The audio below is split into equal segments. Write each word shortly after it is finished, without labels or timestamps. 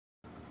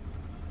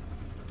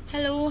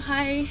Hello,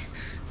 hi.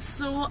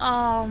 So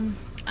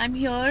I'm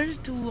here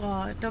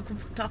to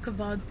talk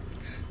about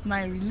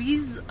my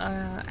release,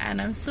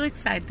 and I'm so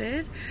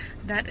excited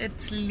that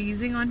it's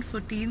releasing on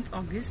 14th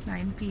August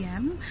 9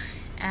 p.m.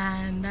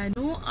 And I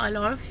know a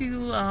lot of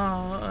you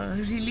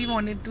really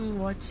wanted to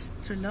watch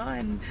Thriller,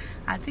 and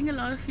I think a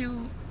lot of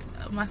you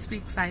must be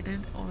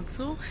excited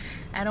also.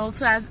 And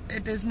also, as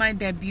it is my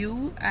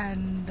debut,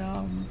 and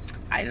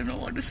I don't know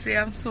what to say.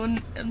 I'm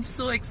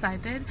so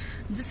excited.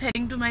 I'm just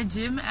heading to my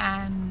gym,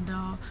 and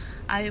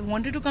I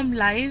wanted to come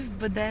live,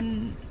 but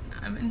then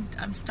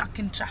I'm stuck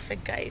in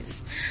traffic,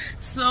 guys.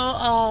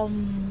 So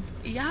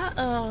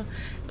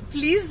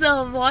please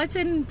watch,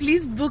 and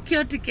please book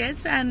your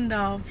tickets, and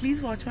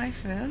please watch my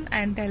film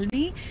and tell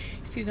me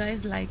if you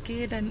guys like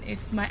it and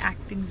if my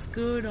acting is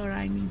good or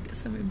I need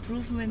some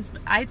improvements.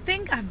 But I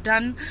think I've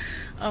done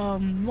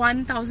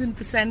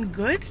 1000%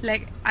 good.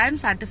 Like, I'm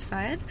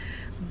satisfied,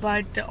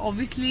 but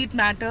obviously it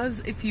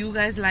matters if you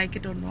guys like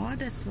it or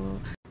not.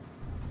 So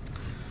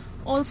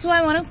also,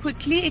 I want to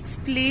quickly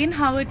explain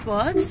how it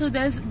works. So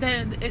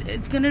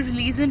it's going to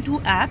release in two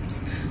apps.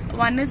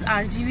 One is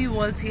RGV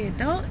World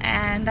Theatre,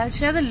 and I'll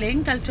share the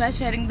link. I'll try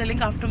sharing the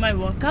link after my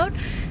workout.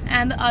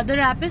 And the other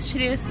app is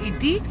Shreyas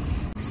ET.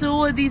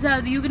 So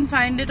you can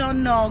find it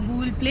on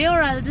Google Play,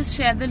 or I'll just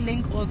share the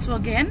link also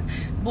again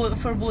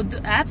for both the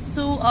apps.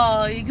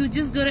 So you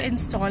just gotta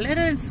install it,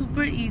 and it's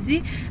super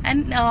easy.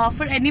 And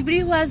for anybody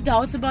who has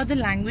doubts about the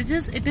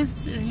languages, it is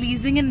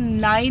releasing in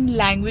 9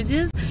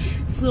 languages.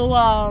 So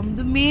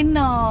the main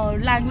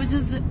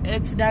languages,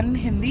 it's done in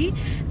Hindi,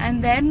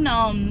 and then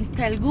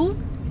Telugu,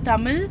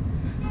 Tamil,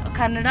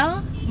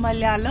 Kannada,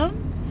 Malayalam,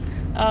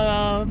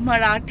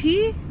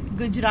 Marathi,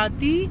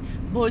 Gujarati,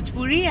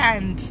 Bhojpuri,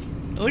 and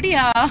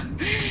Odia.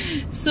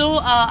 So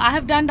I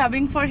have done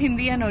dubbing for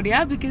Hindi and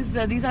Odia because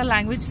these are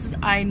languages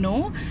I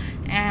know,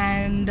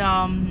 and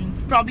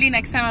probably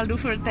next time I'll do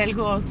for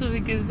Telugu also,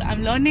 because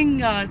I'm learning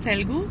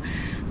Telugu.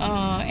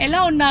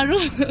 Ela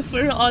unnaru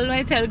for all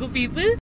my Telugu people.